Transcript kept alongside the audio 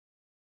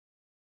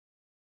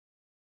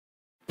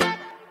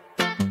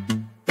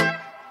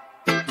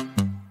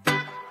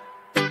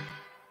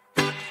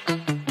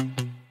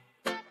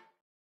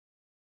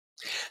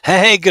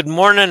Hey, good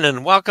morning,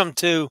 and welcome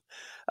to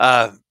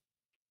uh,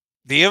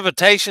 the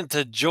invitation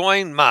to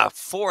join my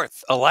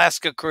fourth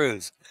Alaska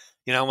cruise.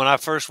 When I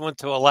first went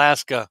to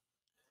Alaska,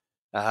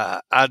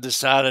 I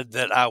decided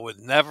that I would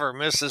never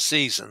miss a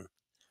season,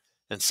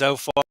 and so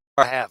far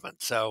I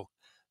haven't. So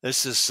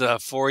this is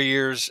 4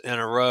 years in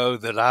a row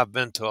that I've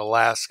been to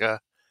Alaska.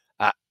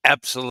 I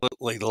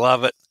absolutely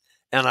love it,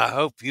 and I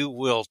hope you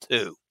will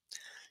too.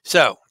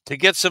 So, to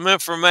get some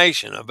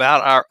information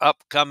about our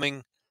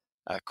upcoming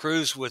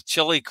cruise with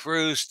Chillie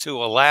Cruise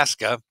to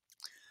Alaska,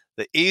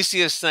 the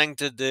easiest thing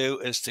to do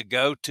is to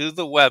go to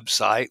the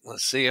website.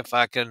 Let's see if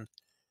I can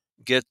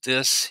get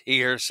this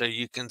here so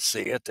you can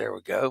see it. There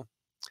we go.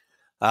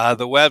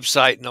 The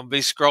website, and I'll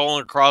be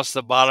scrolling across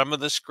the bottom of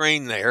the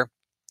screen there.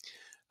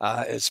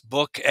 It's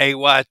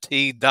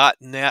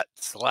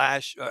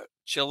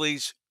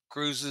bookayt.net/Chillies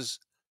Cruises,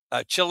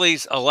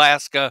 Chillies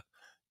Alaska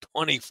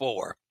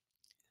 24.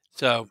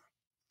 So,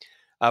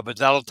 but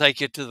that'll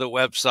take you to the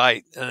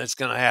website, and it's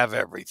going to have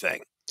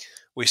everything.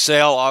 We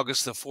sail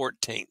August the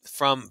 14th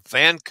from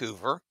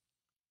Vancouver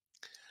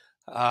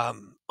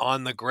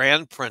on the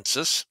Grand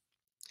Princess.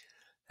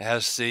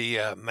 Has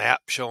the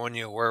map showing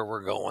you where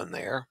we're going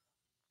there.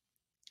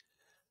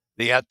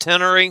 The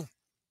itinerary,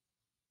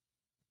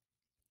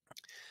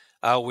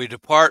 we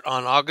depart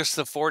on August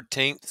the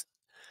 14th.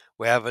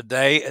 We have a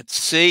day at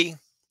sea.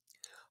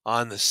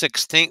 On the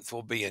 16th,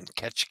 we'll be in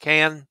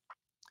Ketchikan.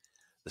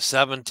 The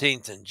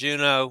 17th in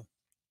Juneau.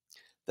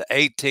 The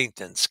 18th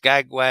in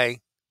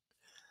Skagway.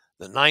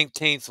 The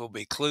 19th, we'll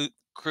be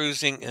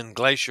cruising in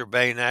Glacier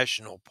Bay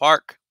National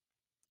Park.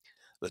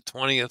 The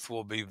 20th,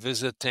 we'll be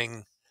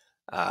visiting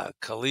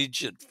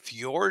Collegiate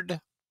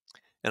Fjord,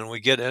 and we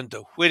get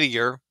into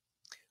Whittier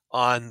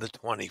on the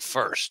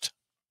 21st.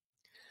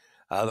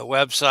 The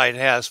website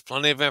has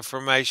plenty of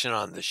information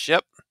on the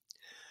ship,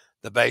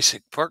 the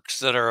basic perks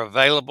that are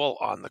available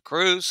on the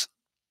cruise.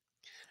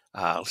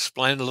 I'll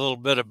explain a little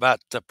bit about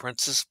the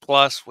Princess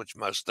Plus, which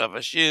most of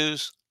us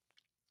use,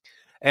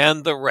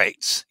 and the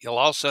rates. You'll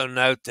also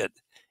note that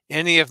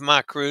any of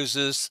my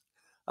cruises,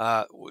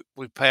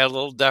 we pay a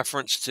little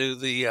deference to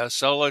the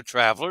solo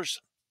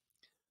travelers.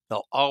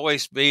 There'll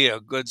always be a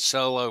good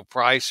solo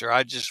price, or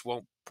I just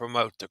won't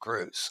promote the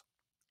cruise.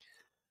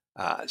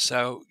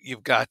 So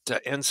you've got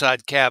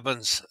inside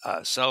cabins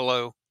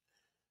solo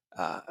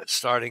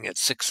starting at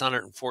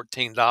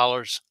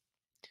 $614.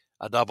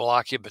 A double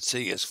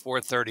occupancy is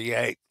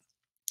 $438.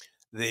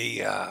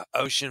 The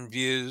ocean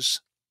views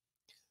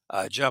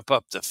jump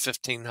up to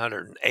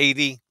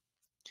 $1,580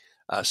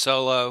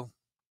 solo.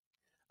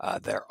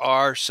 There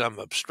are some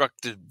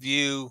obstructed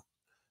view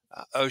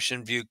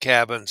ocean view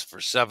cabins for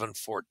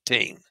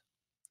 $714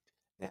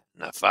 and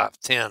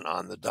 $510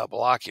 on the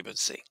double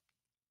occupancy.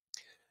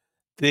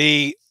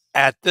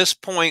 At this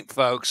point,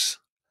 folks,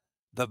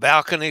 the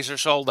balconies are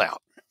sold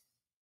out,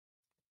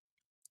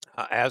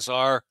 as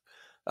are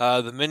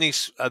the mini.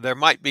 There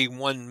might be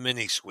one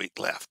mini suite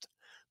left,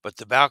 but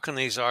the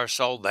balconies are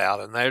sold out,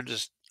 and they're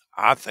just,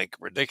 I think,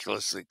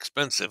 ridiculously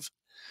expensive.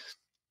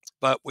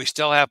 But we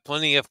still have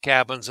plenty of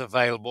cabins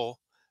available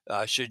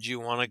should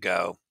you want to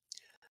go.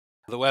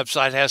 The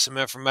website has some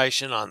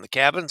information on the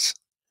cabins,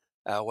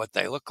 what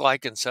they look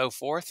like, and so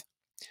forth,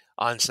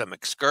 on some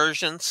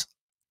excursions.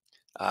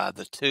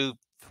 The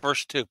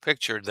first two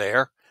pictured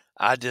there,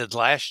 I did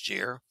last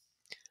year.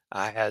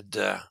 I had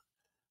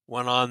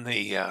went on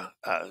the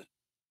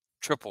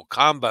triple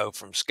combo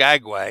from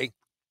Skagway,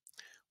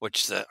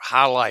 which the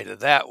highlight of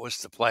that was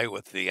to play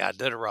with the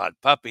Iditarod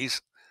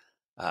puppies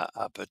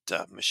up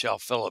at Michelle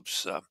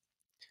Phillips'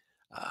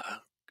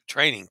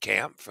 training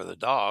camp for the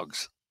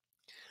dogs.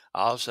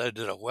 I also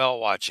did a whale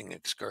watching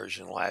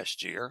excursion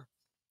last year.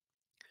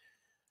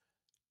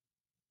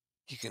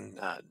 You can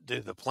do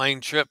the plane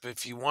trip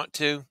if you want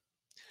to.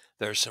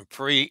 There's some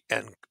pre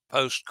and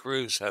post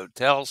cruise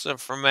hotels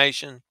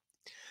information,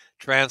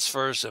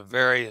 transfers of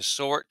various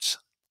sorts,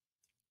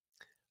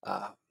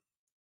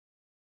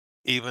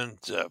 even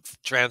to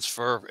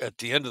transfer at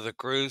the end of the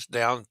cruise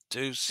down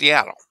to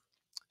Seattle.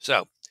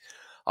 So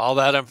all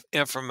that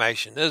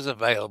information is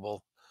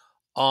available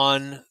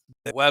on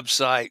the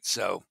website.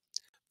 So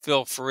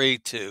feel free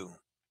to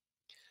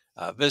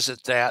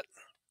visit that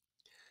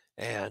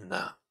and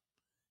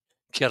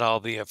get all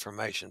the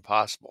information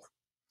possible.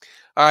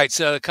 All right,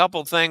 so a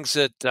couple things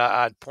that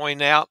I'd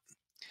point out.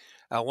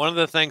 One of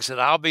the things that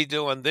I'll be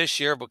doing this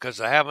year,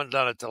 because I haven't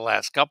done it the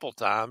last couple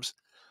times,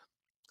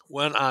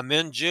 when I'm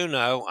in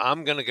Juneau,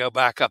 I'm going to go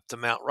back up to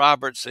Mount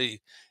Roberts. So you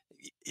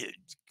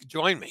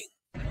join me.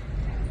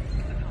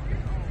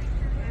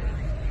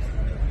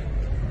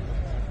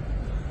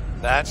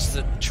 That's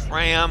the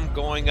tram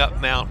going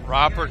up Mount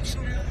Roberts.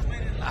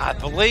 I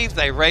believe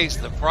they raised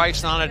the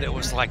price on it. It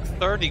was like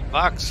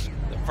 $30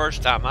 the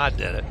first time I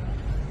did it.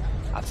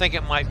 I think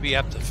it might be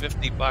up to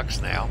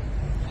 $50 now.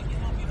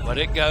 But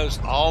it goes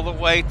all the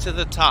way to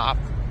the top.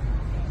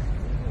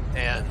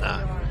 And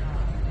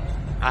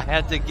I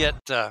had to get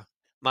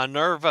my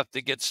nerve up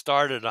to get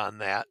started on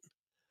that.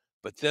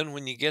 But then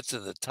when you get to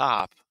the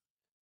top,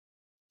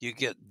 you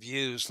get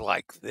views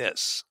like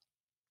this.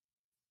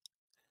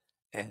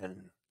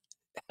 And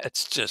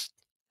it's just,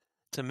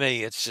 to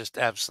me, it's just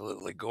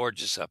absolutely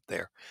gorgeous up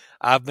there.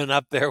 I've been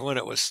up there when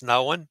it was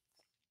snowing.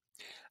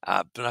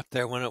 I've been up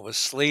there when it was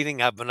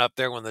sleeting. I've been up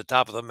there when the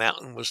top of the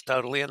mountain was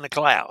totally in the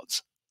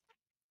clouds.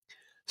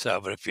 So,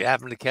 but if you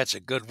happen to catch a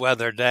good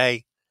weather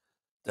day,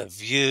 the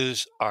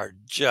views are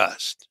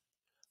just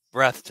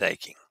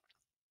breathtaking.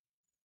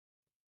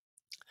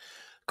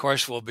 Of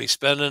course, we'll be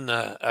spending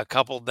a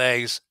couple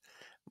days,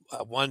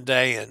 one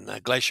day in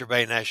Glacier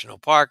Bay National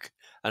Park,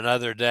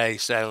 another day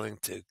sailing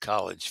to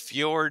College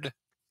Fjord.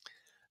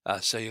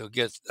 So you'll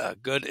get a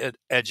good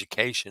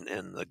education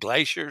in the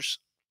glaciers.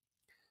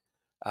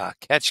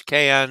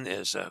 Ketchikan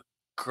is a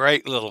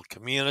great little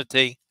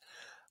community.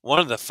 One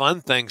of the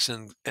fun things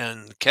in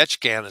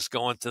Ketchikan is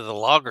going to the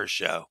logger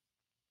show.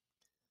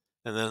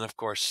 And then, of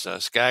course,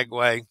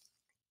 Skagway,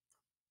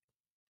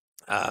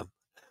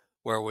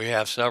 where we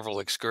have several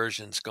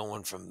excursions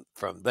going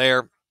from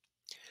there.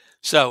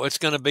 So it's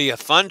going to be a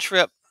fun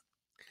trip,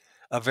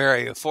 a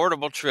very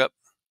affordable trip.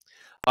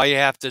 All you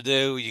have to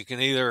do, you can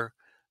either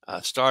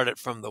start it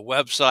from the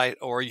website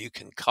or you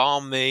can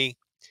call me.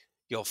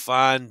 You'll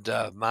find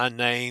my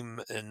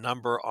name and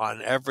number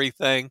on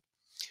everything.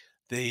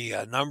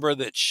 The number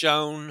that's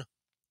shown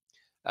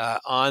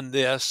on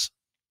this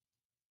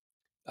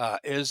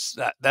is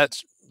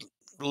that's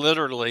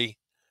literally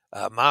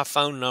my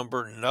phone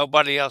number.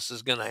 Nobody else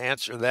is going to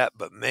answer that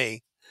but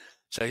me.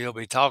 So you'll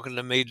be talking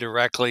to me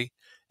directly,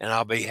 and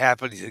I'll be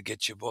happy to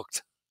get you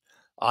booked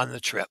on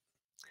the trip.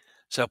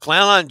 So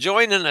plan on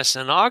joining us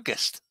in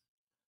August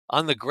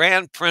on the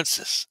Grand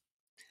Princess.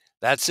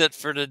 That's it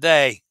for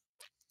today.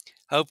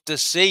 Hope to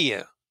see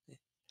you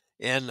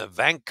in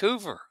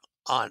Vancouver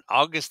on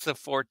August the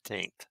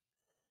 14th.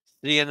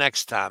 See you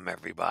next time,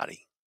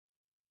 everybody.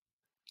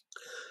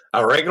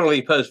 I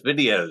regularly post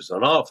videos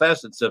on all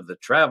facets of the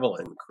travel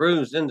and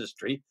cruise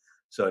industry.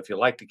 So if you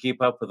like to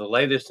keep up with the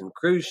latest in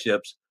cruise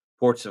ships,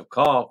 ports of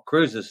call,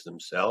 cruises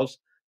themselves,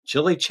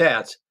 Chillie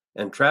chats,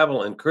 and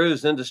travel and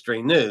cruise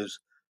industry news,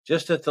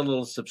 just hit the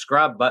little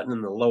subscribe button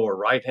in the lower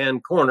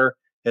right-hand corner,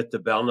 hit the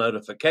bell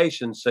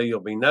notification so you'll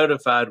be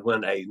notified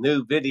when a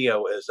new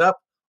video is up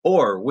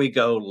or we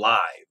go live.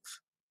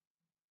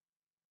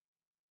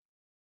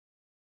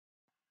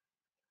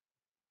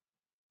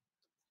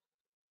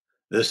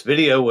 This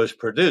video was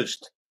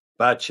produced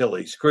by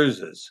Chillies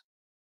Cruises.